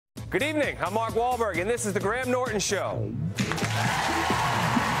Good evening, I'm Mark Wahlberg, and this is the Graham Norton Show.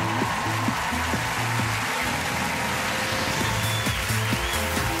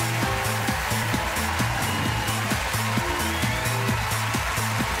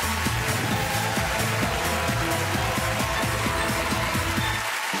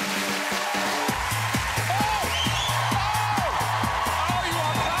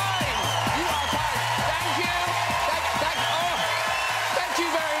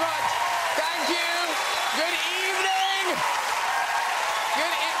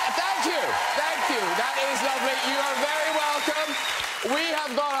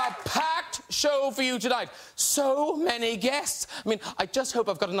 Show for you tonight. So many guests. I mean, I just hope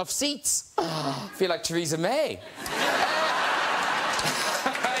I've got enough seats. I feel like Theresa May.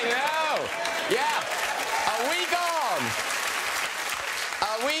 I know. Yeah. A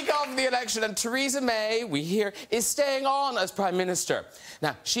week on from the election, and Theresa May, we hear, is staying on as Prime Minister.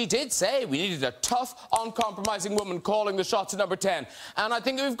 Now, she did say we needed a tough, uncompromising woman calling the shots at number 10. And I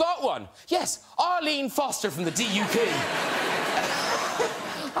think we've got one. Yes, Arlene Foster from the DUP.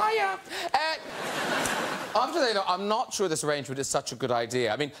 Hiya. I'm not sure this arrangement is such a good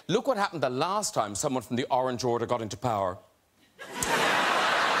idea. I mean, look what happened the last time someone from the Orange Order got into power.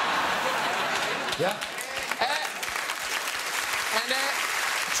 Yeah.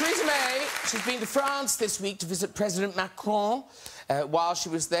 Theresa May, she's been to France this week to visit President Macron. While she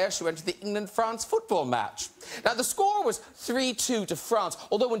was there, she went to the England-France football match. Now, the score was 3-2 to France,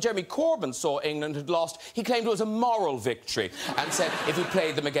 although when Jeremy Corbyn saw England had lost, he claimed it was a moral victory and said if we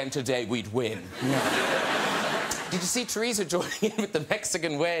played them again today, we'd win. Yeah. Did you see Theresa joining in with the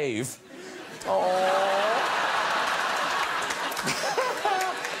Mexican wave? Oh.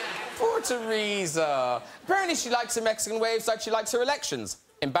 Poor Theresa. Apparently she likes her Mexican waves like she likes her elections.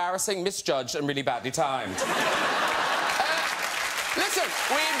 Embarrassing, misjudged, and really badly timed. Listen,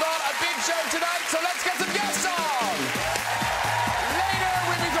 we've got a big show tonight, so let's get some guests on. Later,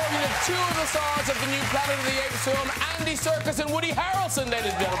 we'll be talking to two of the stars of the new Planet of the Apes film, Andy Serkis and Woody Harrelson, ladies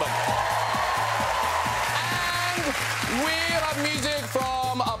and gentlemen. And we'll have music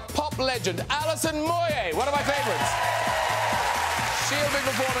from a pop legend, Alison Moyet, one of my favourites. She'll be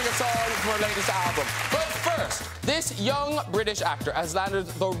performing a song from her latest album. But first, this young British actor has landed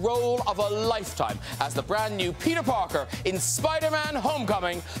the role of a lifetime as the brand new Peter Parker in Spider-Man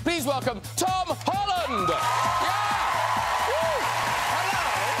Homecoming. Please welcome Tom Holland! Yeah! Woo! Hello!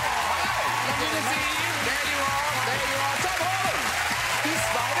 Hi! Lovely to see you. There you are. Tom Holland! He's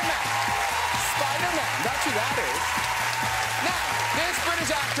Spider-Man. Spider-Man, that's who that is. Now, this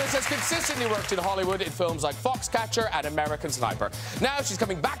British actress has consistently worked in Hollywood in films like Foxcatcher and American Sniper. Now she's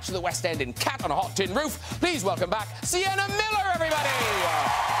coming back to the West End in Cat on a Hot Tin Roof. Please welcome back Sienna Miller, everybody!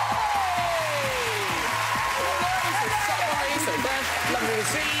 Lovely to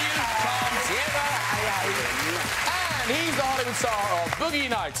see you, Tom, Sienna. And he's the Hollywood star of Boogie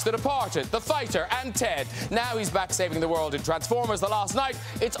Nights, The Departed, The Fighter, and Ted. Now he's back saving the world in Transformers The Last Night.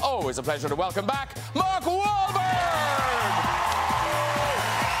 It's always a pleasure to welcome back Mark Wahlberg!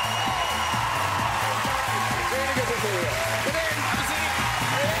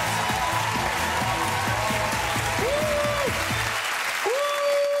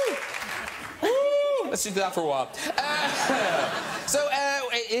 Let's do that for a while.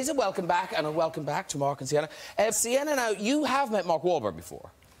 It is a welcome back, and a welcome back to Mark and Sienna. Sienna, now, you have met Mark Wahlberg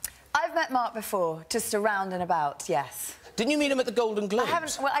before. I've met Mark before, just around and about, yes. Didn't you meet him at the Golden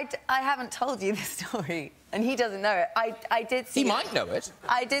Globes? I haven't told you the story, and he doesn't know it. I did see... He might know it.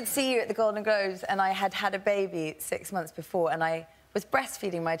 I did see you at the Golden Globes, and I had had a baby 6 months before, and I was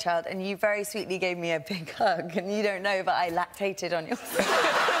breastfeeding my child, and you very sweetly gave me a big hug, and you don't know, but I lactated on your...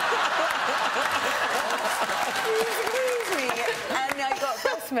 And I got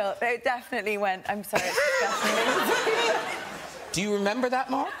breast milk. It definitely went... I'm sorry, it's disgusting. Do you remember that,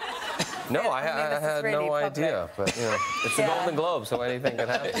 Mark? No, I had really no idea, but, you know, it's the Golden Globe, so anything can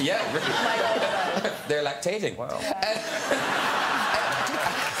happen. Yeah, really. They're lactating. Wow.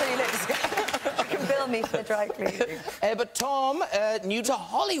 So you look disgusting. You can bill me for the dry cleaning. But Tom, new to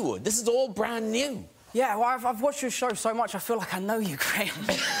Hollywood. This is all brand new. Yeah, well, I've watched your show so much, I feel like I know you, Graham.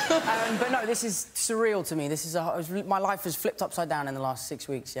 But no, this is surreal to me. This is my life has flipped upside down in the last 6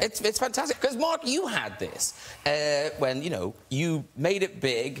 weeks. Yeah. It's fantastic because Mark, you had this when you made it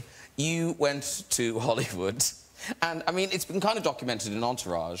big. You went to Hollywood, and I mean it's been kind of documented in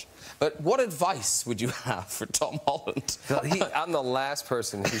Entourage. But what advice would you have for Tom Holland? I'm the last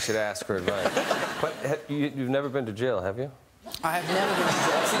person who should ask for advice. But you've never been to jail, have you? I have never been to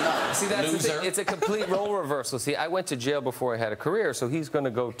jail. See, that's the thing. It's a complete role reversal. See, I went to jail before I had a career, so he's going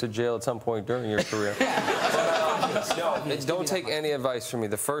to go to jail at some point during your career. Don't take any advice from me.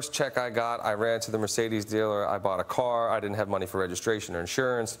 The first check I got, I ran to the Mercedes dealer. I bought a car. I didn't have money for registration or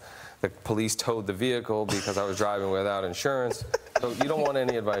insurance. The police towed the vehicle because I was driving without insurance. So you don't want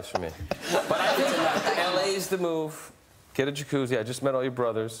any advice from me. But I think LA's the move. Get a jacuzzi. I just met all your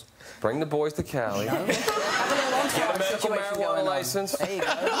brothers. Bring the boys to Cali. Get a medical marijuana license. There you go.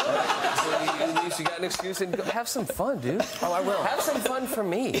 So at least you got an excuse and go, have some fun, dude. Oh, I will. Have some fun for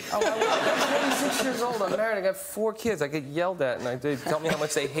me. Oh, I will. I'm 26 years old. I'm married. I got 4 kids. I get yelled at, and they tell me how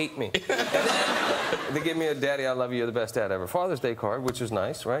much they hate me. And then they give me a "Daddy, I love you. You're the best dad ever." Father's Day card, which is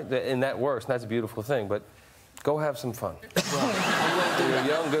nice, right? And that works. And that's a beautiful thing. But go have some fun. You're a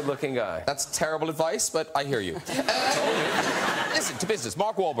young, good-looking guy. That's terrible advice, but I hear you. Listen, to business.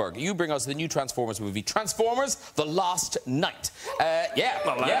 Mark Wahlberg, you bring us the new Transformers movie, Transformers: The Last Night. The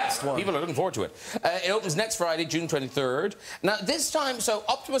last one. People are looking forward to it. It opens next Friday, June 23rd. Now, this time, so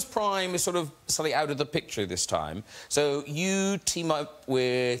Optimus Prime is sort of slightly out of the picture this time. So you team up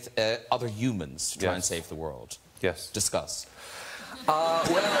with other humans to try and save the world. Yes. Discuss.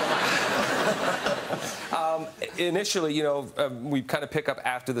 Initially, you know, we kind of pick up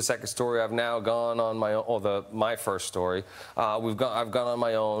after the second story. I've now gone on my own, or my first story. I've gone on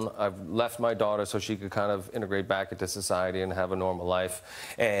my own. I've left my daughter so she could kind of integrate back into society and have a normal life.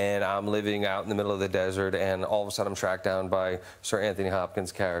 And I'm living out in the middle of the desert, and all of a sudden I'm tracked down by Sir Anthony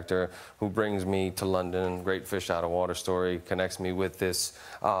Hopkins' character, who brings me to London. Great fish out of water story. Connects me with this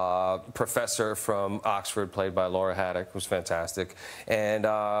professor from Oxford, played by Laura Haddock, who's fantastic. And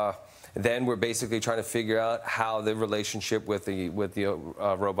then we're basically trying to figure out how the relationship with the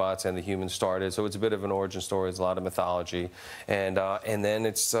robots and the humans started. So it's a bit of an origin story. It's a lot of mythology, and then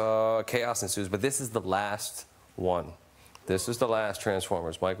it's chaos ensues. But this is the last one. This is the last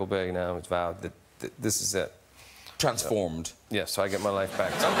Transformers. Michael Bay now has vowed that this is it. Transformed. Yes, so I get my life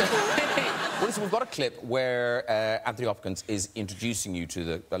back. Okay. Well, listen, we've got a clip where Anthony Hopkins is introducing you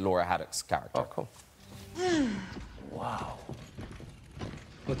to the Laura Haddock's character. Oh, cool. Wow.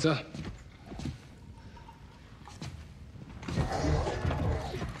 What's up?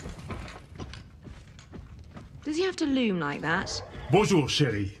 Does he have to loom like that? Bonjour,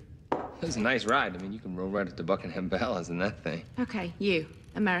 chérie. That's a nice ride. I mean, you can roll right up to Buckingham Palace in that thing. Okay, you,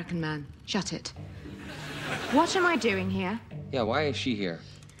 American man, shut it. What am I doing here? Yeah, why is she here?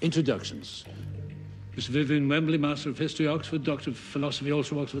 Introductions. Miss Vivian Wembley, Master of History, Oxford, Doctor of Philosophy,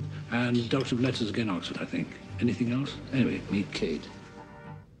 also Oxford, and Doctor of Letters, again, Oxford, I think. Anything else? Anyway, meet Cade.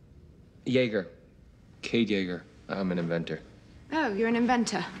 Yeager. Cade Yeager. I'm an inventor. Oh, you're an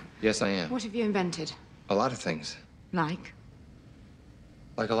inventor. Yes, I am. What have you invented? A lot of things. Like?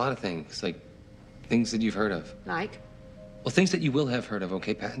 Like a lot of things. Like things that you've heard of. Like? Well, things that you will have heard of,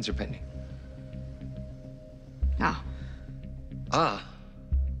 okay? Patents are pending. Ah. Ah.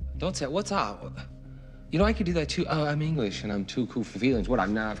 Don't say, what's ah? You know, I could do that too. Oh, I'm English and I'm too cool for feelings. What,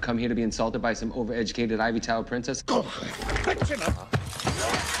 I've come here to be insulted by some overeducated Ivy Tower princess? Go! What's your problem?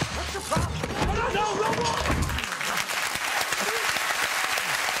 No, robot!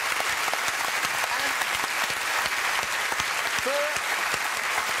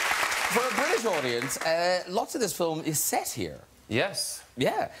 For a British audience, lots of this film is set here. Yes.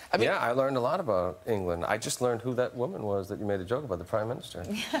 Yeah. I mean, yeah, I learned a lot about England. I just learned who that woman was that you made a joke about, the Prime Minister.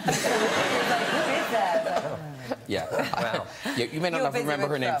 Yeah. Wow. Yeah, you may not remember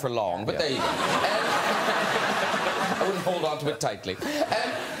her name for long, but there you go. I wouldn't hold on to it tightly.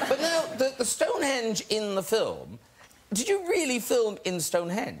 But now, the Stonehenge in the film, did you really film in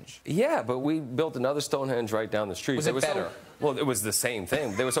Stonehenge? Yeah, but we built another Stonehenge right down the street. Was it better? Well, it was the same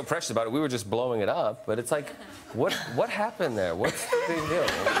thing. They were so precious about it. We were just blowing it up. But it's like, what happened there? What's the big deal?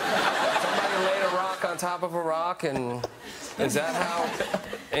 Somebody laid a rock on top of a rock, and is that how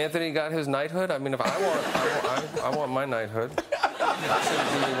Anthony got his knighthood? I mean, if I want my knighthood. I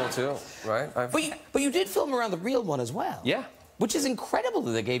should be able to, right? But you did film around the real one as well. Yeah. Which is incredible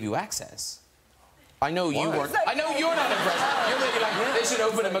that they gave you access. I know you weren't. I know you're not impressed. You're thinking like they should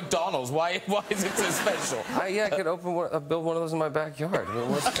open a McDonald's. Why is it so special? Yeah, I could build one of those in my backyard. I mean,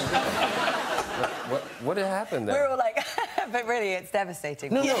 what happened there? We're all like, but really, it's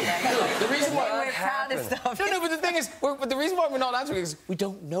devastating. No. The reason why we're proud of stuff. No, but the thing is, the reason why we're not answering is we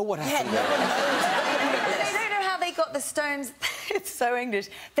don't know what happened. Yeah, they don't know how they got got the stones. It's so English.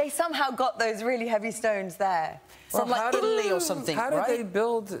 They somehow got those really heavy stones there. From like Italy or something, How did right? they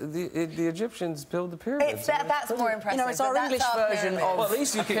build, the Egyptians build the pyramids? That's more impressive. You know, it's our English version of... Well, at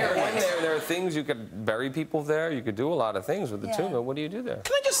least you could go in there. There are things you could bury people there. You could do a lot of things with the tomb. What do you do there?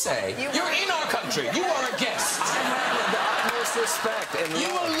 Can I just say, you're in our country. You are a guest. I have the utmost respect. And You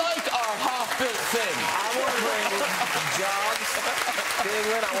will like our half-built thing. I want to bring jobs to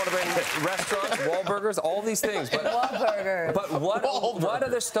England. I want to bring restaurants, Wahlburgers, all these things. But Wahlbergers. But what are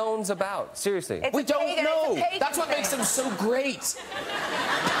the stones about? Seriously. We don't know. That's what makes them so great.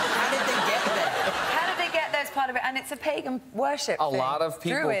 How did they get there? How did they get there as part of it? And it's a pagan worship A thing. lot of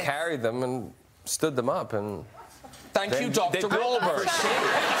people Druids. carried them and stood them up and... Thank you, Dr. Wahlberg.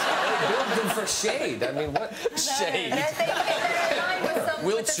 They built them for shade. I mean, what? Shade. They're in line with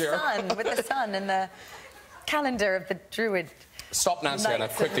Wiltshire. With the sun and the calendar of the Druid. Stop now, Sienna.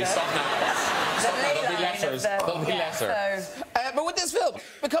 Knights Quickly, of the- stop now. Stop now. There'll be letters. There'll be letters. So... But with this film,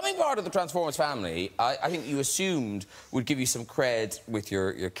 becoming part of the Transformers family, I think you assumed would give you some cred with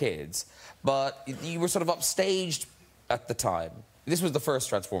your kids, but you were sort of upstaged at the time. This was the first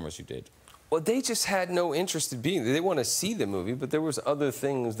Transformers you did. Well, they just had no interest in being there. They want to see the movie, but there was other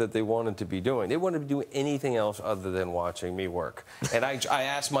things that they wanted to be doing. They wanted to do anything else other than watching me work. And I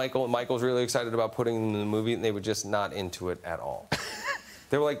asked Michael, and Michael's really excited about putting them in the movie, and they were just not into it at all.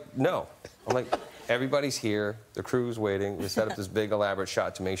 They were like, no. I'm like, everybody's here. The crew's waiting. We set up this big, elaborate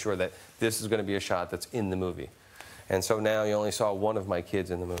shot to make sure that this is going to be a shot that's in the movie. And so now you only saw one of my kids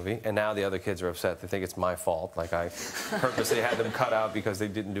in the movie, and now the other kids are upset. They think it's my fault, like I purposely had them cut out because they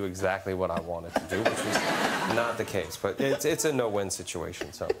didn't do exactly what I wanted to do, which was not the case. But it's a no-win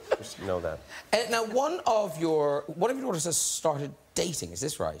situation, so just know that. Now, one of your daughters has started dating. Is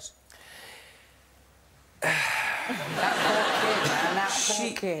this right? That poor kid, man. That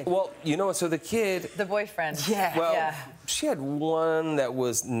poor kid. Well, you know what? So the kid... The boyfriend. Yeah. Well, she had one that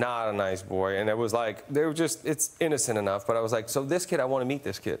was not a nice boy, and it was like, they were just, it's innocent enough, but I was like, so this kid, I want to meet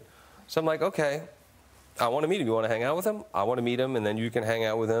this kid. So I'm like, okay, I want to meet him. You want to hang out with him? I want to meet him, and then you can hang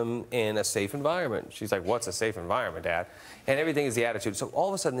out with him in a safe environment. She's like, what's a safe environment, Dad? And everything is the attitude. So all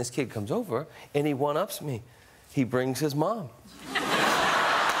of a sudden, this kid comes over, and he one-ups me. He brings his mom.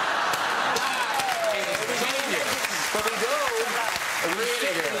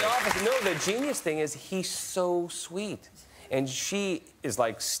 No, the genius thing is he's so sweet. And she is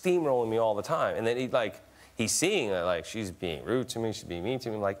like steamrolling me all the time. And then he's seeing her, like, she's being rude to me, she's being mean to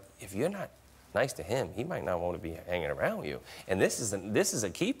me. I'm like, if you're not nice to him, he might not want to be hanging around with you. And this is a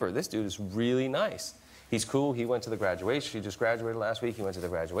keeper. This dude is really nice. He's cool. He went to the graduation. He just graduated last week. He went to the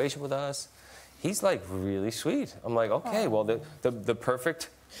graduation with us. He's like really sweet. I'm like, okay, well, the perfect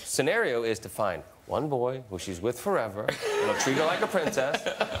scenario is to find one boy who she's with forever, and he'll treat her like a princess,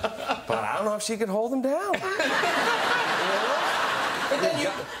 but I don't know if she can hold him down.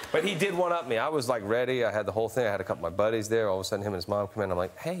 But he did one-up me. I was like ready. I had the whole thing. I had a couple of my buddies there. All of a sudden, him and his mom come in. I'm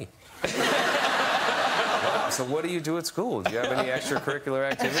like, hey. Wow, so what do you do at school? Do you have any extracurricular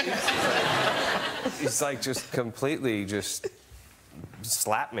activities? He's like just completely just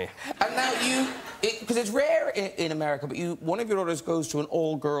slap me. And now because it's rare in America, but one of your daughters goes to an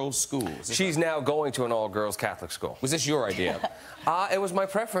all-girls school. She's now going to an all-girls Catholic school. Was this your idea? It was my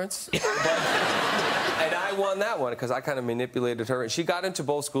preference. And I won that one because I kind of manipulated her. And she got into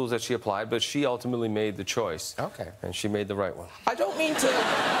both schools that she applied, but she ultimately made the choice. Okay. And she made the right one. I don't mean to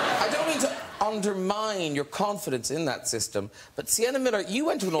undermine your confidence in that system, but Sienna Miller, you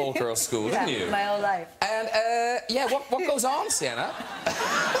went to an all-girls school, didn't you? My whole life. And, yeah, what goes on, Sienna?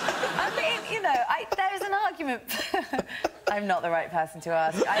 I mean, you know, there's an argument. I'm not the right person to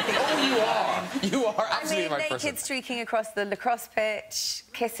ask. I think. Oh, you are. You are absolutely the right naked person. streaking across the lacrosse pitch,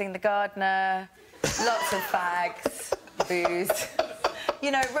 kissing the gardener, lots of fags, booze. You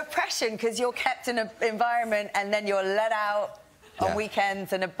know, repression, because you're kept in an environment and then you're let out on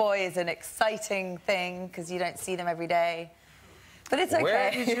weekends, and a boy is an exciting thing because you don't see them every day. But it's okay. Where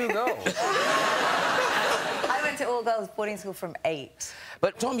did you go? I went to all-girls boarding school from 8.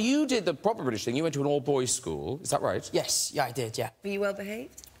 But, Tom, you did the proper British thing. You went to an all-boys school. Is that right? Yes, yeah, I did, yeah. Were you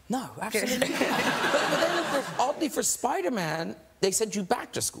well-behaved? No, absolutely not. but then, oddly, for Spider-Man, they sent you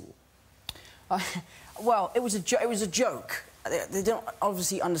back to school. Well, it was a joke. They don't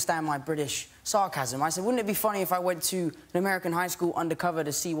obviously understand my British sarcasm. I said, wouldn't it be funny if I went to an American high school undercover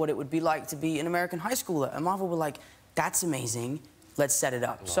to see what it would be like to be an American high schooler? And Marvel were like, that's amazing. Let's set it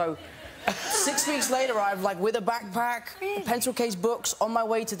up. Wow. So 6 weeks later, I'm like with a backpack, pencil case books, on my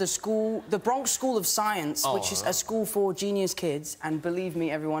way to the school, the Bronx School of Science, which is a school for genius kids. And believe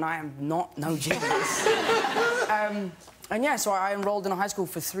me, everyone, I am not no genius. And yeah, so I enrolled in a high school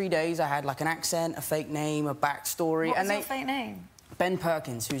for 3 days. I had like an accent, a fake name, a backstory. What was your fake name? Ben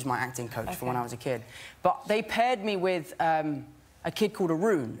Perkins, who's my acting coach from when I was a kid. But they paired me with a kid called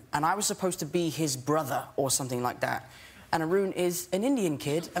Arun, and I was supposed to be his brother or something like that. And Arun is an Indian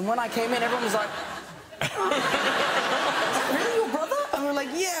kid, and when I came in, everyone was like, really, your brother? And we're like,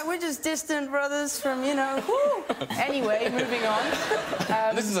 yeah, we're just distant brothers from, you know, whoo. Anyway, moving on.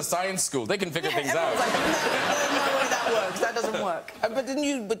 This is a science school. They can figure things out. Like, no way that works. That doesn't work. But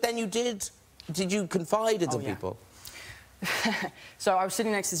then you did you confide in some people? So I was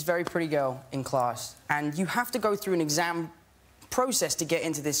sitting next to this very pretty girl in class, and you have to go through an exam process to get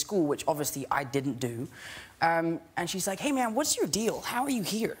into this school, which obviously I didn't do. And she's like, hey, man, what's your deal? How are you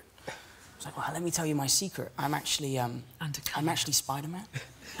here? I was like, well, let me tell you my secret. I'm actually Spider-Man.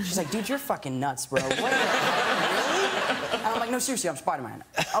 She's like, dude, you're fucking nuts, bro. What the hell, really? And I'm like, no, seriously, I'm Spider-Man.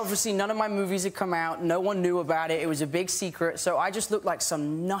 Obviously, none of my movies had come out. No one knew about it. It was a big secret. So I just looked like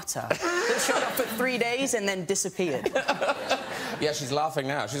some nutter that showed up for 3 days and then disappeared. Yeah, she's laughing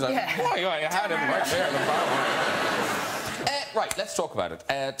now. She's like, yeah. Why, you had him right there in the power. Right, let's talk about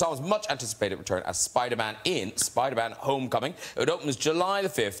it. Tom's much-anticipated return as Spider-Man in Spider-Man Homecoming. It opens July the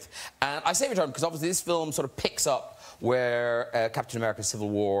 5th. And I say return because obviously this film sort of picks up where Captain America Civil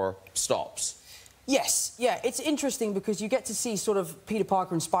War stops. Yes, yeah, it's interesting because you get to see sort of Peter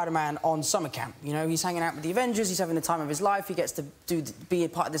Parker and Spider-Man on summer camp. You know, he's hanging out with the Avengers, he's having the time of his life, he gets to be a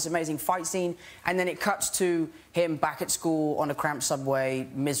part of this amazing fight scene, and then it cuts to him back at school on a cramped subway,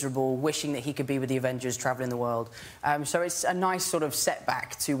 miserable, wishing that he could be with the Avengers, travelling the world. So it's a nice sort of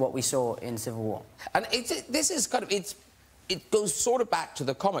setback to what we saw in Civil War. And this is kind of... It goes sort of back to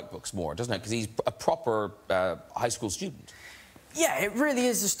the comic books more, doesn't it? Because he's a proper high school student. Yeah, it really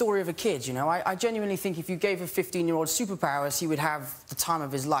is the story of a kid, you know. I genuinely think if you gave a 15-year-old superpowers, he would have the time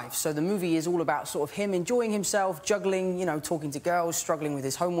of his life. So the movie is all about sort of him enjoying himself, juggling, you know, talking to girls, struggling with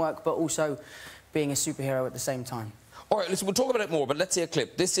his homework, but also being a superhero at the same time. All right, listen, we'll talk about it more, but let's see a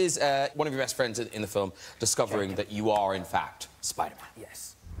clip. This is one of your best friends in the film discovering that you are, in fact, Spider-Man.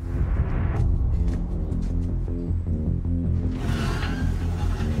 Yes.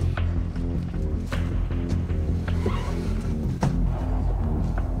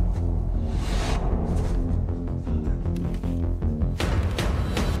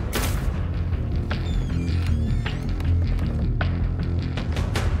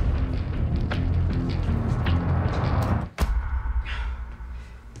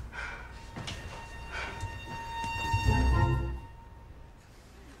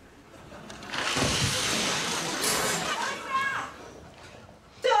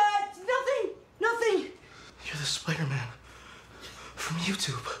 Spider-Man from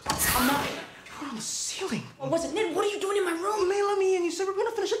YouTube. I'm not. You were on the ceiling. What was it, Ned? What are you doing in my room? May let me in. You said we're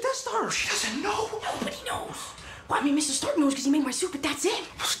gonna finish a Death Star. She doesn't know. Nobody knows. Well, I mean, Mr. Stark knows because he made my suit, but that's it.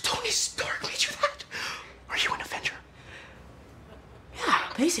 Well, Tony Stark made you that. Are you an Avenger?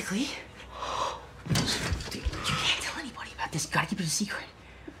 Yeah, basically. Dude, you can't tell anybody about this. You gotta keep it a secret.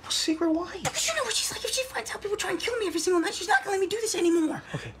 Well, secret why? Because you know what she's like. If she finds out people try and kill me every single night, she's not gonna let me do this anymore.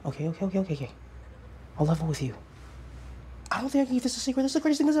 Okay. I'll level with you. I don't think I can keep this a secret. This is the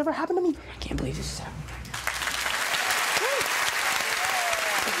greatest thing that's ever happened to me. I can't believe this is happening.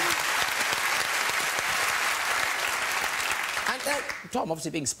 And Tom, obviously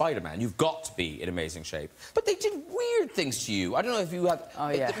being Spider-Man, you've got to be in amazing shape. But they did weird things to you. I don't know if you had... Oh,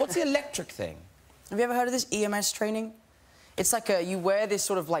 yeah. What's the electric thing? Have you ever heard of this EMS training? It's like you wear this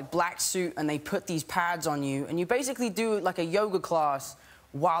sort of like black suit and they put these pads on you and you basically do like a yoga class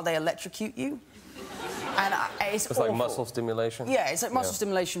while they electrocute you. And it's like muscle stimulation? Yeah, it's like muscle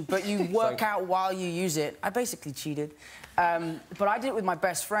stimulation, but you work out while you use it. I basically cheated. But I did it with my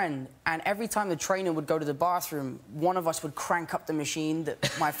best friend, and every time the trainer would go to the bathroom, one of us would crank up the machine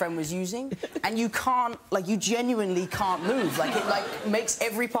that my friend was using, and you can't, like, you genuinely can't move. Like, it, like, makes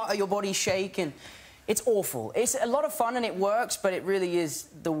every part of your body shake, and it's awful. It's a lot of fun, and it works, but it really is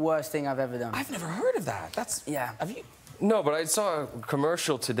the worst thing I've ever done. I've never heard of that. That's... Yeah. Have you... No, but I saw a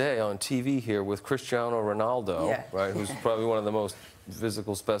commercial today on TV here with Cristiano Ronaldo, right, who's probably one of the most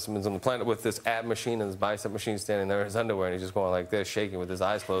physical specimens on the planet, with this ab machine and this bicep machine standing there in his underwear, and he's just going like this, shaking with his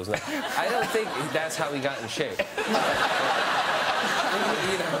eyes closed. And I don't think that's how he got in shape.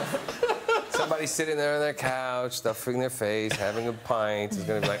 You know, somebody sitting there on their couch, stuffing their face, having a pint, is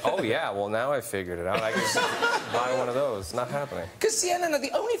going to be like, oh, yeah, well, now I figured it out. I can just buy one of those. It's not happening. Because, yeah, no,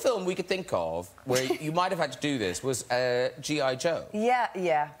 the only film we could think of where you might have had to do this was G.I. Joe.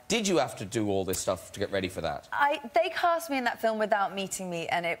 Yeah. Did you have to do all this stuff to get ready for that? They cast me in that film without meeting me,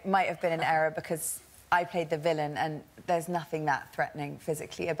 and it might have been an error because I played the villain, and there's nothing that threatening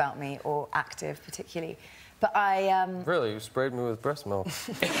physically about me, or active particularly. But I... Really? You sprayed me with breast milk.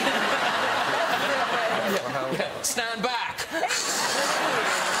 Stand back!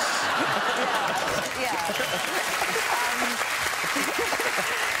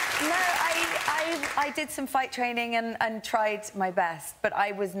 No, I did some fight training and tried my best, but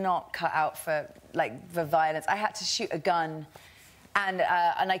I was not cut out for, like, for violence. I had to shoot a gun, and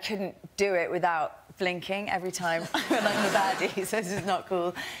I couldn't do it without blinking every time when I'm the baddie, so this is not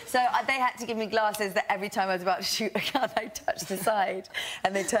cool. So they had to give me glasses that every time I was about to shoot a gun, I touched the side,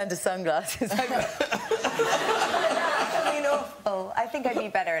 and they turned to sunglasses. I mean, awful. I think I'd be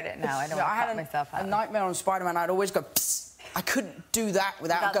better at it now. I don't want to cut myself out. A nightmare on Spider-Man, I'd always go, psst. I couldn't do that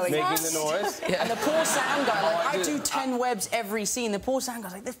without going... Making the noise? Yeah. And the poor sound guy, like, I do 10 webs every scene. The poor sound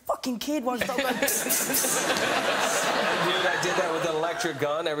guy's like, this fucking kid won't stop going... Dude, I did that with an electric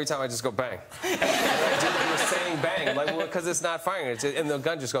gun. Every time I just go bang. Dude, you're saying bang, like, because it's not firing. And the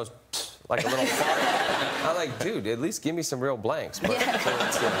gun just goes like a little fart. I'm like, dude, at least give me some real blanks. But,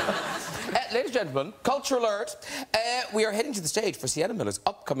 ladies and gentlemen, culture alert. We are heading to the stage for Sienna Miller's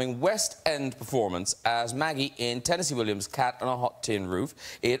upcoming West End performance as Maggie in Tennessee Williams' Cat on a Hot Tin Roof.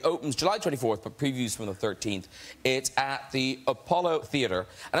 It opens July 24th, but previews from the 13th. It's at the Apollo Theatre.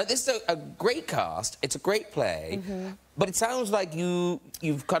 And this is a great cast. It's a great play. But it sounds like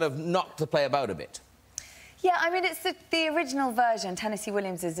you've kind of knocked the play about a bit. Yeah, I mean, it's the original version. Tennessee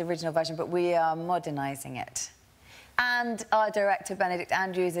Williams is the original version, but we are modernising it. And our director, Benedict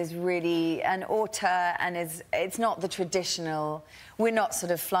Andrews, is really an auteur and it's not the traditional... We're not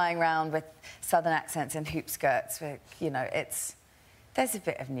sort of flying around with southern accents and hoop skirts. You know, there's a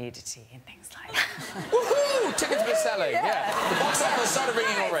bit of nudity and things like that. Woohoo! Tickets been selling, yeah. The box office started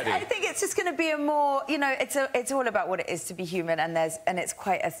ringing already. I think it's just going to be a more... You know, it's all about what it is to be human, and it's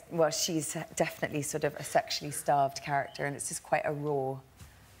quite a... Well, she's definitely sort of a sexually starved character, and it's just quite a raw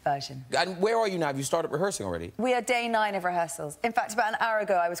version. And where are you now? Have you started rehearsing already? We are day 9 of rehearsals. In fact, about an hour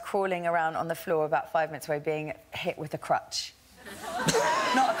ago, I was crawling around on the floor about 5 minutes away being hit with a crutch.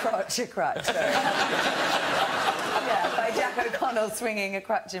 Not a crotch, a crutch. Yeah, by Jack O'Connell swinging a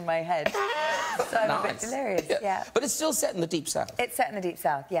crutch in my head. So I'm a bit delirious, yeah. But it's still set in the Deep South. It's set in the Deep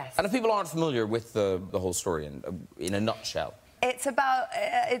South, yes. And if people aren't familiar with the whole story in a nutshell... It's about...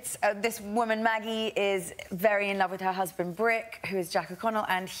 this woman, Maggie, is very in love with her husband, Brick, who is Jack O'Connell,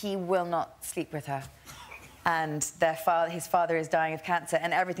 and he will not sleep with her. And his father is dying of cancer,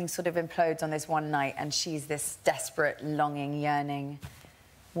 and everything sort of implodes on this one night, and she's this desperate, longing, yearning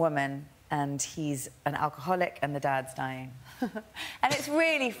woman, and he's an alcoholic, and the dad's dying. And it's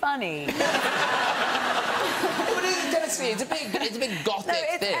really funny. But in Tennessee, it's a big gothic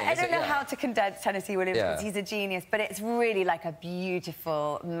thing. I don't know how to condense Tennessee Williams because he's a genius, but it's really like a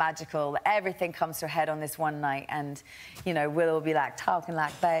beautiful, magical... Everything comes to a head on this one night, and, you know, we'll all be, like, talking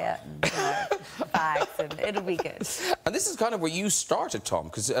like that, and, you know, bags, and it'll be good. And this is kind of where you started, Tom,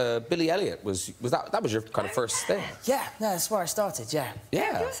 because Billy Elliot was that was your kind of first thing? Yeah, that's where I started, yeah.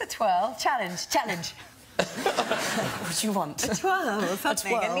 Yeah. Give us a 12. Challenge. What do you want? A 12 or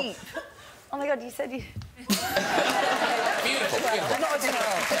something, a 12. a leap. Oh, my God, you said you... Beautiful.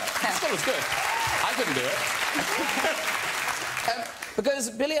 Still was good. I couldn't do it. Because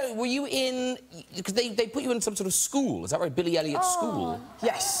Billy Elliot, were you in... Because they put you in some sort of school, is that right? Billy Elliot School?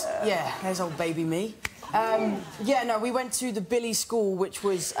 Yes, yeah, there's old baby me. Yeah, no, we went to the Billy School, which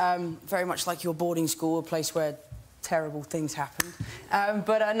was very much like your boarding school, a place where terrible things happened.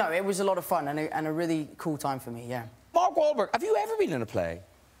 But no, it was a lot of fun and a really cool time for me, yeah. Mark Wahlberg, have you ever been in a play?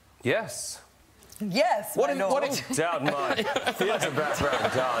 Yes. Yes, What Doubt mine. Theatre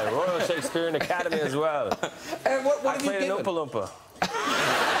background, darling. Royal Shakespearean Academy as well. What I have you played an given? Oompa Loompa.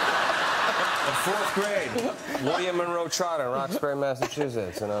 In 4th grade, William Monroe Trotter in Roxbury,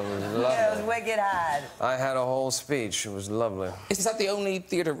 Massachusetts, and I was lovely. Yeah, it was wicked hard. I had a whole speech. It was lovely. Is that the only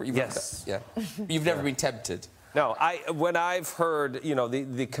theatre you've Yes. Yeah. You've never been tempted? No, when I've heard, you know,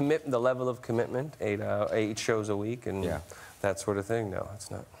 the level of commitment, 8 shows a week and that sort of thing, no,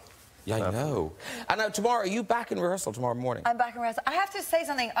 it's not. Yeah, I know. And now, tomorrow, are you back in rehearsal tomorrow morning? I'm back in rehearsal. I have to say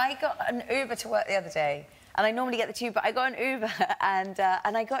something. I got an Uber to work the other day, and I normally get the tube, but I got an Uber, and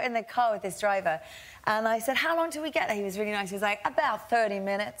I got in the car with this driver, and I said, how long till we get there? He was really nice. He was like, about 30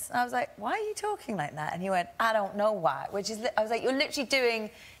 minutes. And I was like, why are you talking like that? And he went, I don't know why, which is... I was like, you're literally doing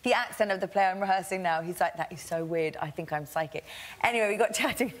the accent of the play I'm rehearsing now. He's like, that is so weird. I think I'm psychic. Anyway, we got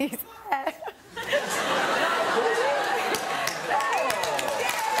chatting, and he's there.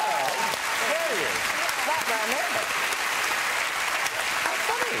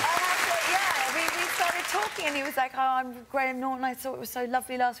 talking, and he was like, "Oh, I'm Graham Norton. I thought it was so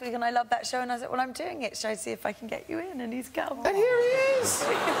lovely last week, and I love that show." And I was like, "Well, I'm doing it. Shall I see if I can get you in?" And he's come. And here he is.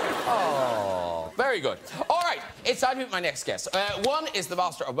 Oh, very good. All right, it's time to meet my next guest. One is the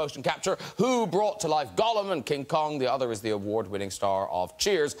master of motion capture, who brought to life Gollum and King Kong. The other is the award-winning star of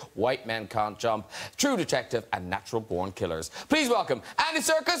Cheers, White Men Can't Jump, True Detective, and Natural Born Killers. Please welcome Andy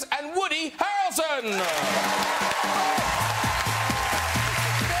Serkis and Woody Harrelson.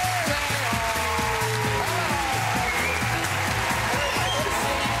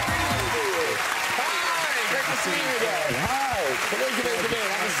 See you again. Hi. Come in.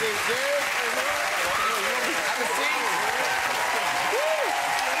 Have a seat, dude. Have a seat.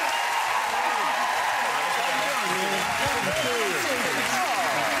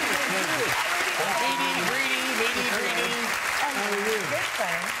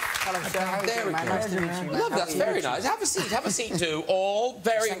 There we go. Nice to meet you. Love, that's very nice. Have a seat too. All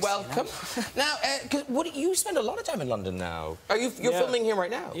very welcome. Now, what, you spend a lot of time in London now. You're filming here right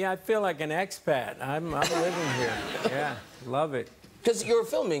now? Yeah, I feel like an expat. I'm living here. Yeah, love it. Because you're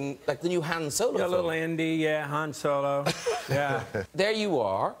filming like the new Han Solo film. A little indie, yeah, Han Solo. Yeah. There you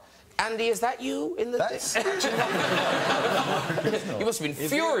are. Andy, is that you in the thing? You must have been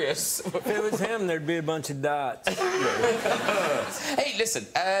furious. If it was him, there'd be a bunch of dots. Hey, listen,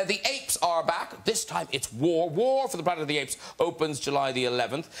 the apes are back. This time it's war. War for the Planet of the Apes opens July the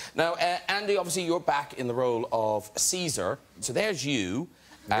 11th. Now, Andy, obviously you're back in the role of Caesar. So there's you.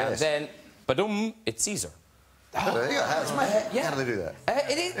 And then, badum, it's Caesar. There you go. How do they do that?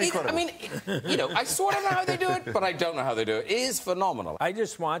 I mean, you know, I sort of know how they do it, but I don't know how they do it. It is phenomenal. I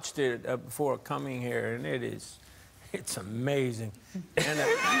just watched it before coming here, and it's amazing. And it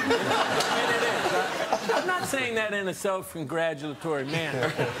is. I'm not saying that in a self-congratulatory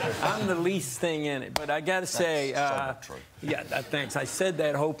manner. I'm the least thing in it, but I got to say, yeah, thanks. I said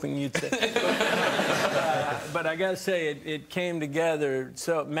that hoping you'd say. But I got to say, it came together.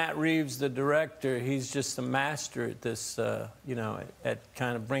 So Matt Reeves, the director, he's just a master at this, you know, at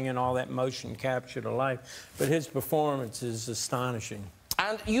kind of bringing all that motion capture to life. But his performance is astonishing.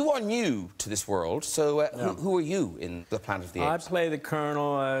 And you are new to this world, so who are you in the Planet of the Apes? I play the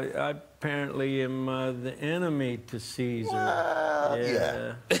Colonel. I apparently am the enemy to Caesar.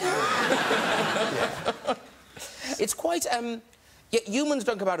 Yeah. It's quite... Yet humans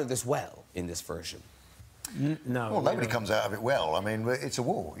don't come out of this well in this version. No. Well, nobody comes out of it well. I mean, it's a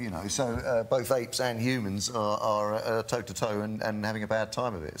war, you know. So both apes and humans are toe-to-toe and having a bad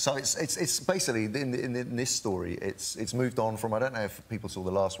time of it. So it's basically, in this story, it's moved on from, I don't know if people saw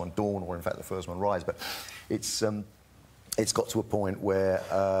the last one, Dawn, or in fact the first one, Rise, but it's got to a point where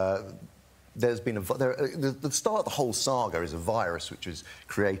there's been the start of the whole saga is a virus which is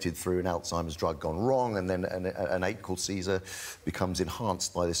created through an Alzheimer's drug gone wrong, and then an ape called Caesar becomes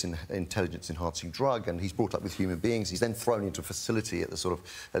enhanced by this intelligence-enhancing drug, and he's brought up with human beings. He's then thrown into a facility at the sort of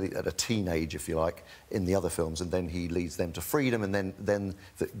at a teenage, if you like, in the other films, and then he leads them to freedom, and then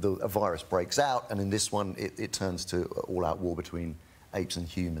a virus breaks out, and in this one it turns to all-out war between apes and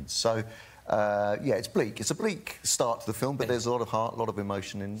humans. So. Yeah, it's bleak. It's a bleak start to the film, but there's a lot of heart, a lot of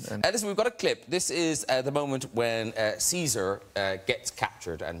emotion in. Listen, we've got a clip. This is the moment when Caesar gets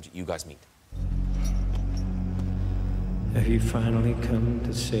captured and you guys meet. Have you finally come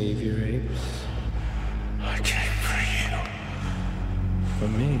to save your apes? I came for you. For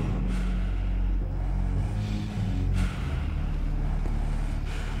me?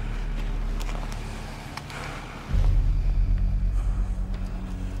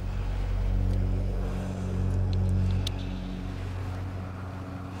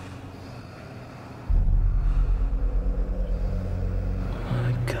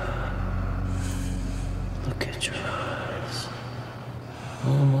 Look at your eyes.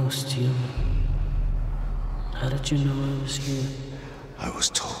 Almost human. How did you know I was here? I was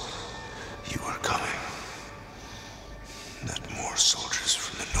told you were coming. That more soldiers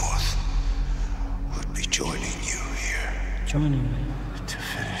from the north would be joining you here. Joining me? To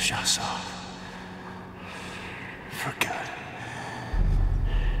finish us off. For good.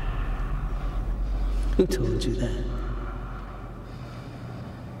 Who told you that?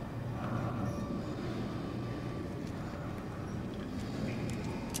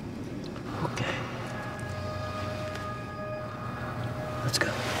 Okay. Let's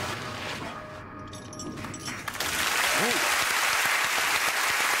go.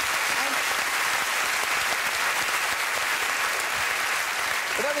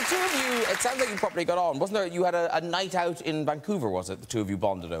 But now the two of you, it sounds like you properly got on. Wasn't there, you had a night out in Vancouver, was it, the two of you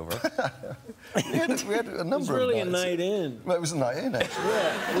bonded over? we had a number of It was really a nights. night in. Well, it was a night in, actually.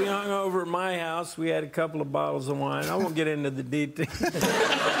 Yeah, we hung over at my house. We had a couple of bottles of wine. I won't get into the details.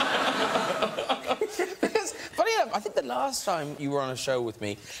 the last time you were on a show with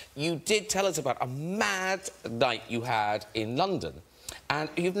me, you did tell us about a mad night you had in London. And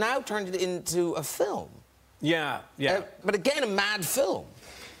you've now turned it into a film. Yeah, yeah. But again, a mad film.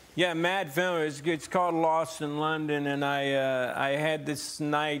 Yeah, mad film. It's called Lost in London, and I had this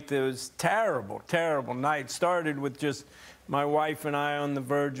night that was terrible, terrible night. Started with just my wife and I on the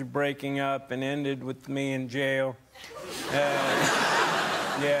verge of breaking up, and ended with me in jail.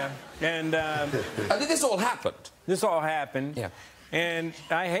 Yeah, and this all happened. This all happened. Yeah. And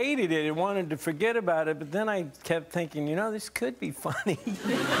I hated it and wanted to forget about it, but then I kept thinking, you know, this could be funny.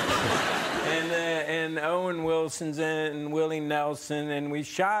 And Owen Wilson's in it, and Willie Nelson, and we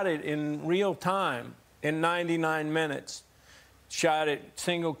shot it in real time in 99 minutes. Shot it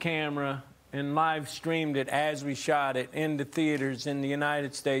single camera and live streamed it as we shot it into theaters in the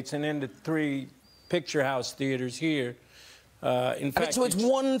United States and into 3 picture house theaters here. In fact, so it's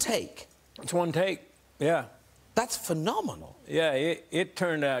one take? It's one take, yeah. That's phenomenal. Yeah, it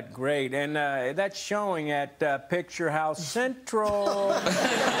turned out great. And that's showing at Picture House Central.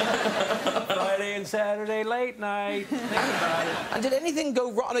 Friday and Saturday late night. Think about it. And did anything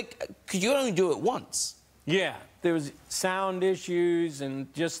go wrong? Like, could you only do it once? Yeah, there was sound issues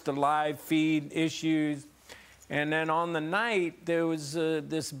and just the live feed issues. And then on the night, there was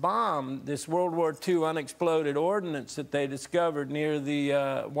this bomb, this World War II unexploded ordnance that they discovered near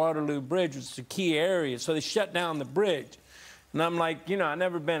the Waterloo Bridge, which is a key area. So they shut down the bridge. And I'm like, you know, I've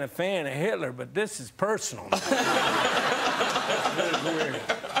never been a fan of Hitler, but this is personal. That was weird.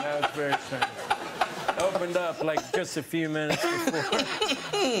 That was very strange. Opened up like just a few minutes before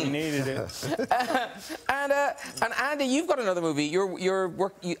you needed it. And Andy, you've got another movie.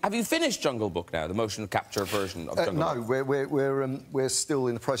 Have you finished Jungle Book now, the motion capture version of Jungle Book? No, we're still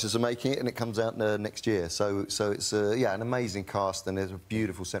in the process of making it, and it comes out next year. So it's yeah, an amazing cast, and there's a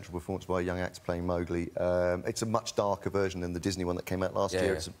beautiful central performance by a young actor playing Mowgli. It's a much darker version than the Disney one that came out last year.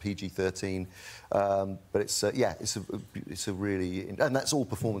 Yeah. It's a PG-13, but it's yeah, it's a really, and that's all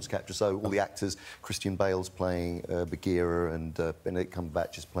performance capture. So all the actors, Christian Bale's playing Bagheera, and Benedict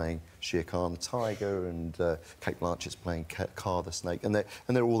Cumberbatch is playing Shere Khan the tiger, and Kate Blanchett's playing Kaa the snake, and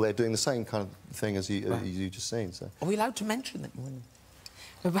they're all there doing the same kind of thing as you just seen. So. Are we allowed to mention that?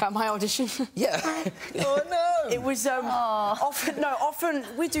 About my audition? Yeah. Oh no! It was often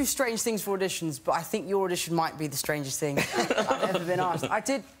we do strange things for auditions, but I think your audition might be the strangest thing I've ever been asked. I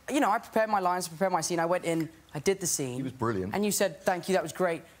did, you know, I prepared my lines, prepared my scene. I went in, I did the scene. He was brilliant. And you said, "Thank you, that was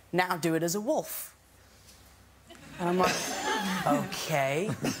great. Now do it as a wolf." And I'm like, okay.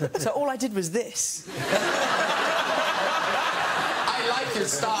 So all I did was this. I like your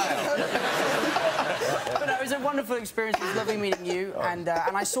style. But no, it was a wonderful experience. It was lovely meeting you. And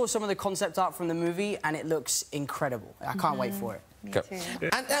I saw some of the concept art from the movie, and it looks incredible. I can't wait for it. Me too.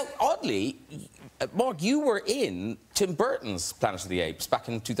 And now, oddly, Mark, you were in Tim Burton's Planet of the Apes back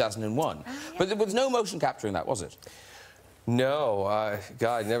in 2001. Oh, yeah. But there was no motion capturing that, was it? No,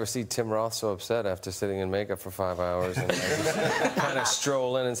 God, I'd never see Tim Roth so upset after sitting in makeup for 5 hours and just kind of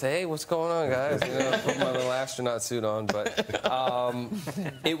stroll in and say, "Hey, what's going on, guys?" You know, put my little astronaut suit on. But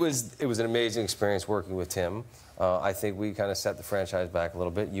it was an amazing experience working with Tim. I think we kind of set the franchise back a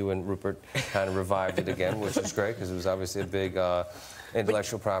little bit. You and Rupert kind of revived it again, which was great because it was obviously a big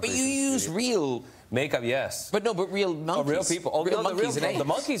intellectual property. But you used real makeup, yes. But no, but real monkeys. Oh, real people. Oh, real no, monkeys and apes. The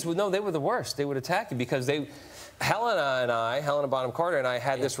monkeys, no, they were the worst. They would attack you because Helena Bonham Carter and I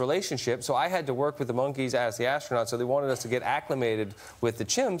had this relationship, so I had to work with the monkeys as the astronaut, so they wanted us to get acclimated with the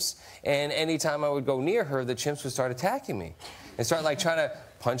chimps, and anytime I would go near her, the chimps would start attacking me and start, like, trying to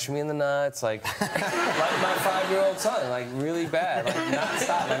punch me in the nuts, like my 5-year-old son, like, really bad, like, not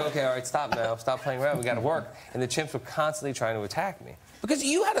stop. Like, okay, all right, stop now, stop playing around, we got to work. And the chimps were constantly trying to attack me. Because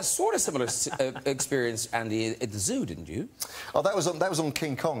you had a sort of similar experience, Andy, at the zoo, didn't you? Oh, that was on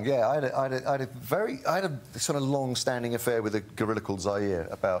King Kong. Yeah, I had a sort of long-standing affair with a gorilla called Zaire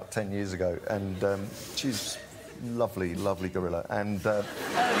about 10 years ago, and she's lovely, lovely gorilla. And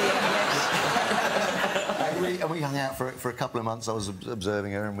and we hung out for a couple of months. I was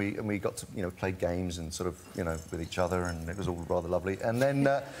observing her, and we got to, you know, play games and sort of, you know, with each other, and it was all rather lovely. And then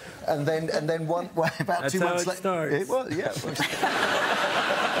about 2 months later, it was, yeah. It was.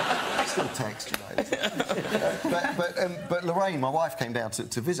 Still text, you know. But Lorraine, my wife, came down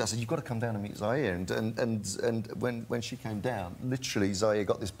to visit. I said, "You've got to come down and meet Zaire." And when she came down, literally Zaire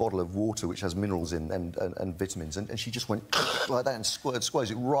got this bottle of water which has minerals in and vitamins, and she just went like that and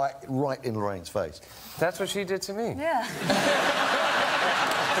squirted it right in Lorraine's face. That's what she did to me. Yeah.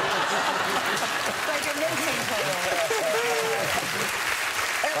 Like a knitting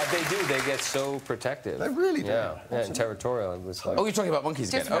They do. They get so protective. They really do. Yeah, and territorial. It was like... Oh, you're talking about monkeys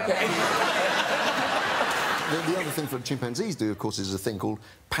again. Okay. the other thing that chimpanzees do, of course, is a thing called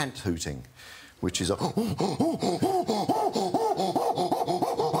pant hooting, which is a...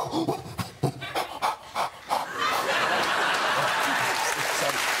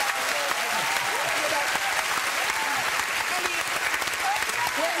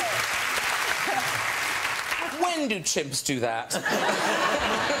 When do chimps do that?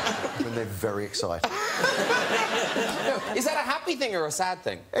 When they're very excited. Is that a happy thing or a sad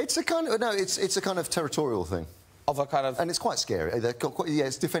thing? It's a kind of... No, it's a kind of territorial thing. Of a kind of... And it's quite scary. They're quite, yeah,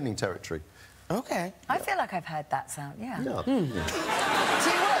 it's defending territory. OK. I feel like I've heard that sound, yeah. Yeah.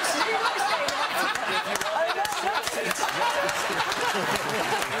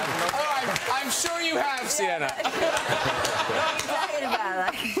 I'm sure you have, Sienna.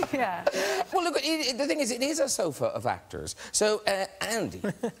 Yeah. Well, look, the thing is, it is a sofa of actors. So, Andy,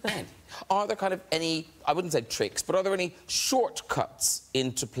 are there kind of any, I wouldn't say tricks, but are there any shortcuts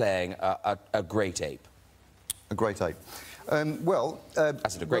into playing a great ape? A great ape. As in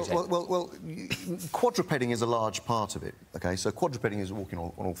a great ape? Well, quadrupeding is a large part of it, OK? So quadrupeding is walking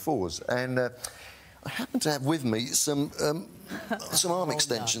on all fours. And I happen to have with me some arm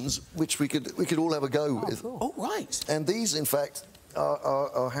extensions, which we could all have a go with. Cool. Oh, right. And these, in fact,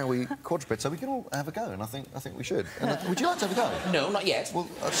 are how we quadruped, so we can all have a go, and I think we should. And would you like to have a go? No, not yet. Well,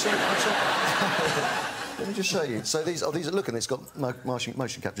 I'll show let me just show you. So these are look, and it's got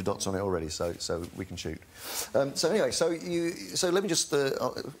motion capture dots on it already, so we can shoot. So anyway, so let me just.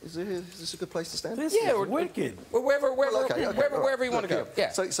 Is this a good place to stand? Yeah, we're wicked. Wherever you want to go.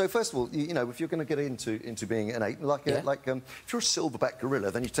 Yeah. So first of all, you know, if you're going to get into being an ape, if you're a silverback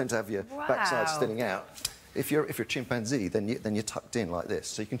gorilla, then you tend to have your backside sticking out. If you're a chimpanzee, then you're tucked in like this.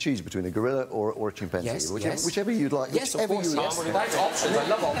 So you can choose between a gorilla or a chimpanzee, whichever you'd like. Yes, of course. That's options. I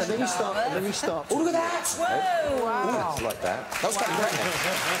love options. And then you start. Oh, look at that! Whoa! Wow. Like that. That was kind of great.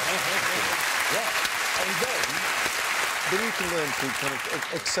 Yeah. And then you can learn to kind of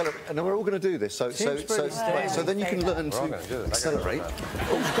accelerate. And we're all going to do this. So then you can learn to accelerate.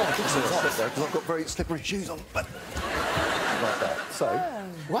 Oh God, I slip there because I've got very slippery shoes on. But like that. So.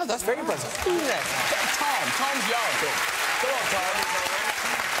 Wow, that's very impressive. Who's next? Tom's young. Go on,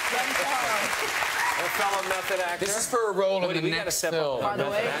 A fellow method actor. This is for a role in the next film. By the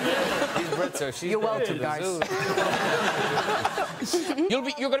way, He's Brit, so she's you're welcome, guys. You're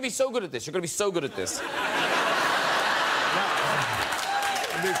going to be so good at this. You're going to be so good at this. It'll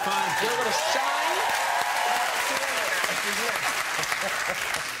be fine. You're going to shine.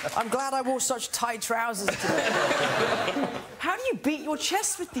 I'm glad I wore such tight trousers today. How do you beat your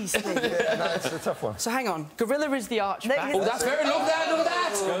chest with these things? Yeah, no, it's a tough one. So hang on. Gorilla is the archback. Oh, that's very... Look at that, look at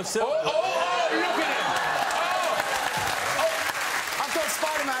that! Oh, look at him! I've got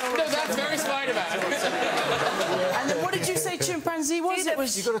Spider-Man already. No, that's very Spider-Man. And then what did you say chimpanzee was? It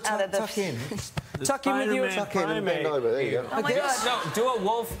was... You've got to tuck in. Tuck in with your... Tuck in and bend over. There you go. oh my God. No, do a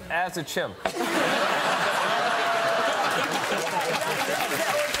wolf as a chimp. Very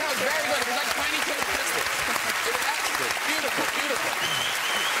good. It was like tiny little biscuits. It was excellent. Beautiful.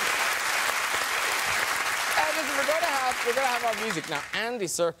 And listen, we're going to have our music now. Andy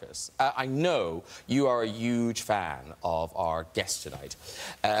Serkis, I know you are a huge fan of our guest tonight.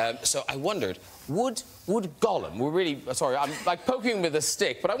 So I wondered, would Gollum? We're really sorry. I'm like poking with a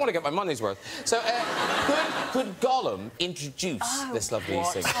stick, but I want to get my money's worth. So could Gollum introduce this lovely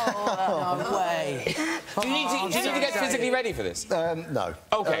singer? Oh, no way. Do you need to get physically ready for this? No.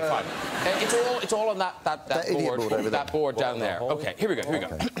 Okay, fine. It's all on that idiot board over there. That board down there. Okay, here we go.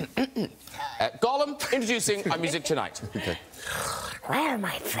 Gollum introducing our music tonight. Okay. Well,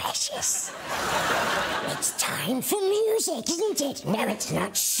 my precious, it's time for music, isn't it? No, it's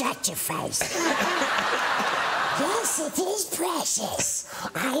not. Shut your face. Yes, it is precious.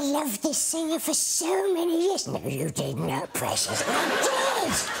 I loved this singer for so many years. No, you did not, precious. I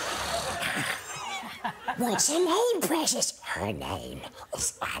did. What's her name, precious? Her name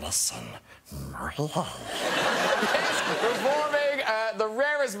is Addison Moye. Yes, performing the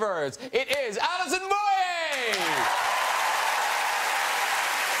rarest birds. It is Addison Moye.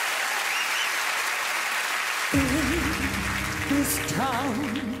 This town,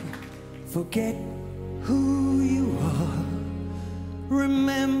 forget who you are,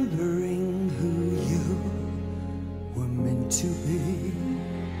 remembering who you were meant to be.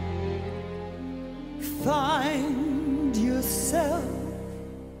 Find yourself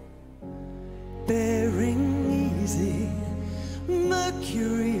bearing easy,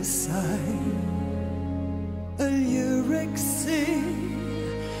 Mercury aside, a lyric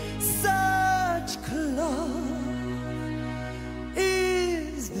sing, such cloth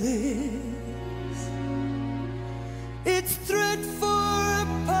is this. It's thread for a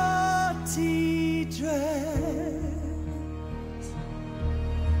party dress.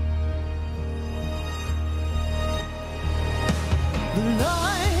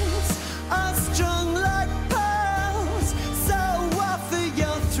 Lines are strung like pearls, so offer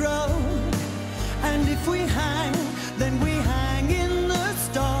your throne. And if we hang, then we hang in the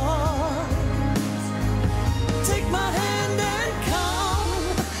stars. Take my hand and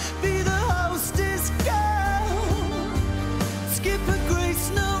come, be the hostess girl. Skip a grace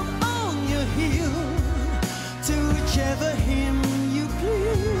note on your heel to whichever hymn you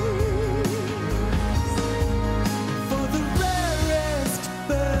please. For the rarest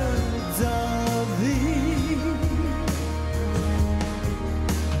birds of thee,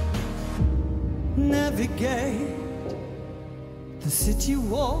 navigate the city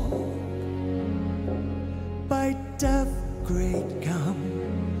wall by dove great come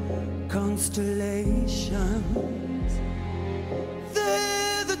constellations.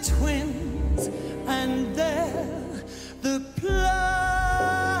 They're the twins, and they're the plough.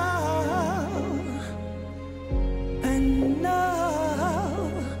 And now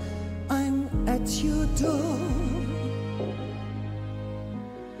I'm at your door,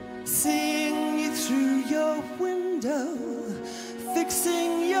 seeing you through your window,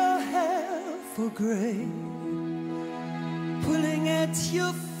 fixing your hair for grey, pulling at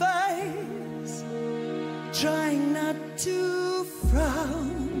your face, trying not to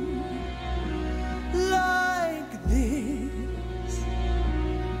frown like this.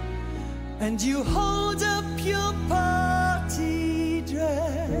 And you hold up your party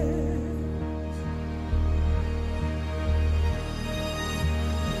dress.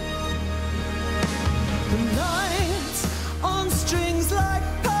 The night on strings like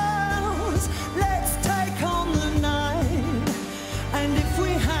pearls, let's take on the night. And if we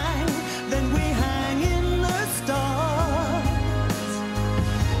hang, then we hang in the stars.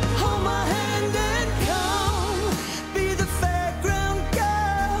 Hold my hand and come, be the fairground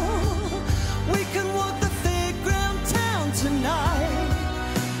girl. We can walk the fairground town tonight,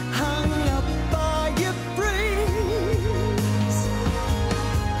 hung up by your breeze.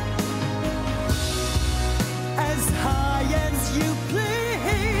 As high as you please.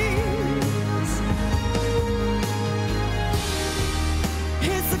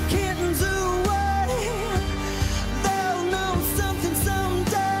 Here's the kittens away, they'll know something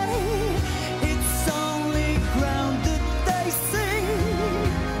someday. It's only ground that they see.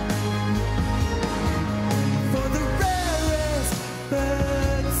 For the rarest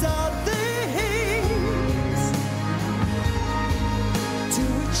birds are these, to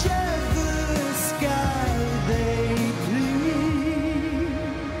whichever sky they please.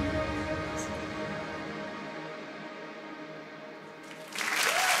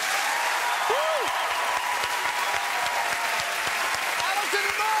 Harrelson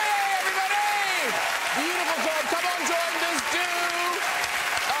and Moye, everybody! Beautiful job. Come on, join us, do.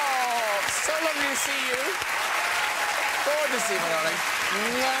 Oh, so lovely to see you. Gorgeous to see you, my darling.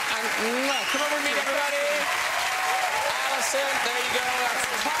 Mwah and mwah. Come over and meet everybody. Harrelson, there you go. That's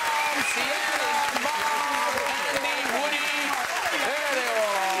Tom, Sienna, Bob, Andy, Woody. There they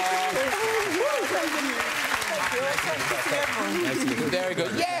all are. Very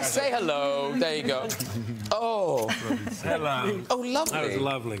good. Yes, say hello. There you go. Oh. Hello. Oh, lovely. That was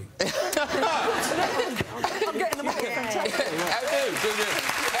lovely. I'm getting them all. That,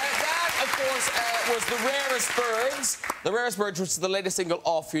 of course, was The Rarest Birds. The Rarest Birds, which is the latest single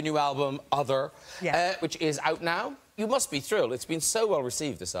off your new album, Other, which is out now. You must be thrilled. It's been so well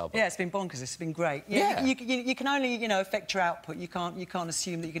received, this album. Yeah, it's been bonkers. It's been great. Yeah. You can only, you know, affect your output. You can't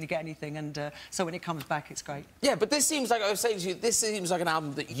assume that you're going to get anything, and so when it comes back, it's great. Yeah, but this seems like, I was saying to you, this seems like an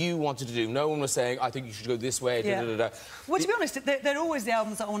album that you wanted to do. No one was saying, I think you should go this way, Yeah. da-da-da-da. Well, to be honest, they're always the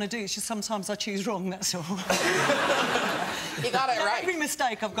albums that I want to do. It's just sometimes I choose wrong, that's all. You got it right. Every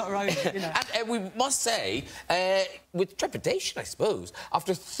mistake I've got to own it, you know. And we must say, with trepidation, I suppose,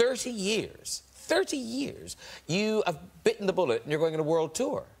 after 30 years, you have bitten the bullet and you're going on a world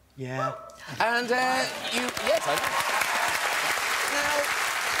tour. Yeah. And yes, now,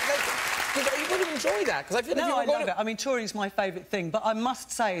 you would enjoy that, because I feel like I love it. I mean, touring's my favourite thing, but I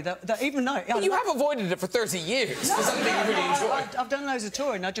must say that even though... But you have avoided it for 30 years for something you really enjoy. I've done loads of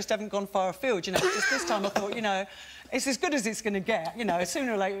touring, I just haven't gone far afield, you know. Just this time I thought, you know, it's as good as it's going to get, you know.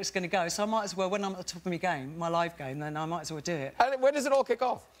 Sooner or later it's going to go, so I might as well, when I'm at the top of my game, my live game, then I might as well do it. And when does it all kick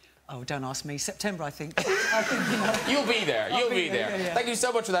off? Oh, don't ask me. September, I think. I think, you know... You'll be there. You'll be there. Yeah. Thank you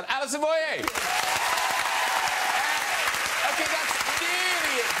so much for that. Harrelson Moye! OK, that's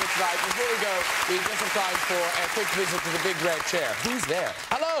nearly it for tonight. Before we go, we just have time for a quick visit to the big red chair. Who's there?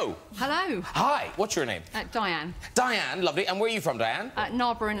 Hello. Hello. Hi. What's your name? Diane. Diane, lovely. And where are you from, Diane?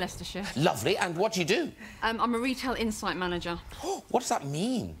 Narborough in Leicestershire. Lovely. And what do you do? I'm a retail insight manager. What does that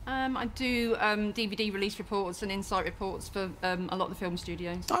mean? I do DVD release reports and insight reports for a lot of the film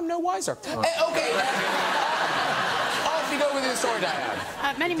studios. I'm no wiser. Okay. Off you go with your story, Diane.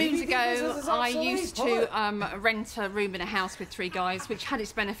 Many moons ago, I used to rent a room in a house with 3 guys, which had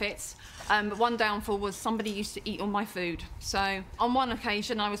its benefits. But one downfall was somebody used to eat all my food. So on one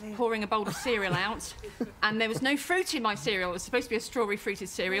occasion, I was pouring a bowl of cereal out, and there was no fruit in my cereal. It was supposed to be a strawberry fruited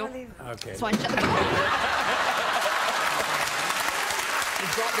cereal. Okay. So I shut the door.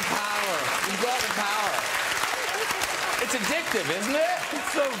 You've got the power. You've got the power. It's addictive, isn't it?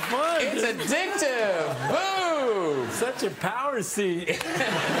 It's so fun. It's addictive. Boom. Such a power seat.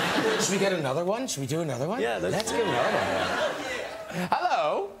 Should we get another one? Should we do another one? Yeah, let's get another one.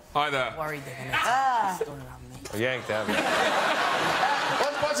 Hello. Hi there. Worried they're gonna Yanked out.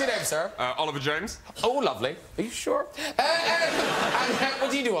 What's your name, sir? Oliver James. Oh, lovely. Are you sure?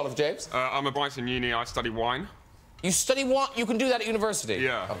 What do you do, Oliver James? I'm a Brighton uni. I study wine. You study what? You can do that at university?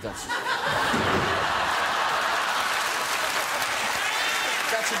 Yeah. Oh,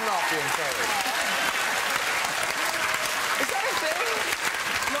 that should not be encouraged. Is that a thing?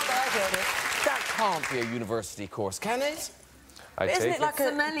 Not that I've heard it. That can't be a university course, can it? Isn't it like a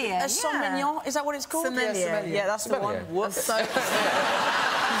sommelier? sommelier? Is that what it's called? Sommelier. Yeah, sommelier. Yeah, that's Sommelier. the one. So,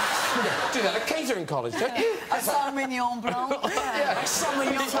 Do that at catering college, don't you? A Sauvignon Blanc. Yeah.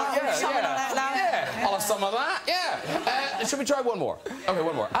 Sauvignon Blanc. Something like that. Yeah. I'll have some of that. Yeah. Should we try one more? Okay,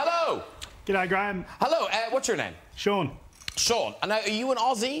 one more. Hello. G'day, Graham. Hello. What's your name? Sean. Sean. And are you an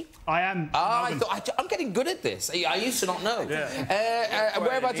Aussie? I am. I'm getting good at this. I used to not know. Yeah.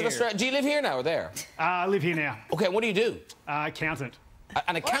 Whereabouts in Australia? Do you live here now or there? I live here now. Okay, what do you do? Accountant.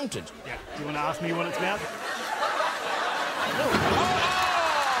 An accountant? Yeah. Do you want to ask me what it's about?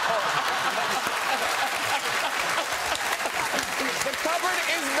 The cupboard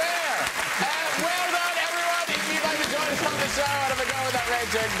is there. Well done, everyone. If you'd like to join us on the show and have a go with that red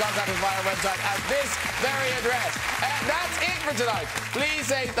shirt, contact us via our website at this very address. That's it for tonight. Please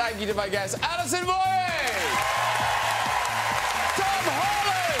say thank you to my guests, Alison Moye, Tom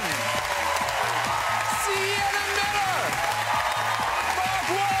Holland, Sienna Miller, Mark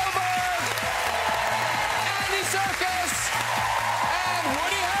Wahlberg, Andy Serkis, and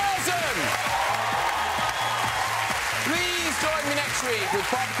Woody Harrelson. Please join me next week with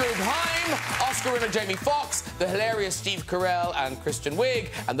pop group Haim, Oscar winner Jamie Foxx, the hilarious Steve Carell and Kristen Wiig,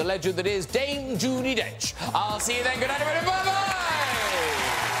 and the legend that is Dame Judi Dench. I'll see you then. Good night, everybody. Bye-bye.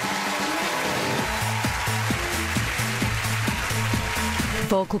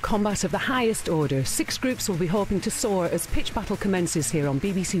 Vocal combat of the highest order. 6 groups will be hoping to soar as pitch battle commences here on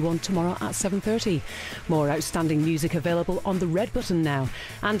BBC One tomorrow at 7:30. More outstanding music available on the red button now.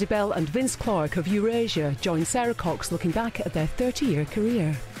 Andy Bell and Vince Clarke of Eurasia join Sarah Cox looking back at their 30-year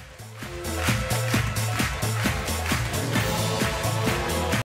career.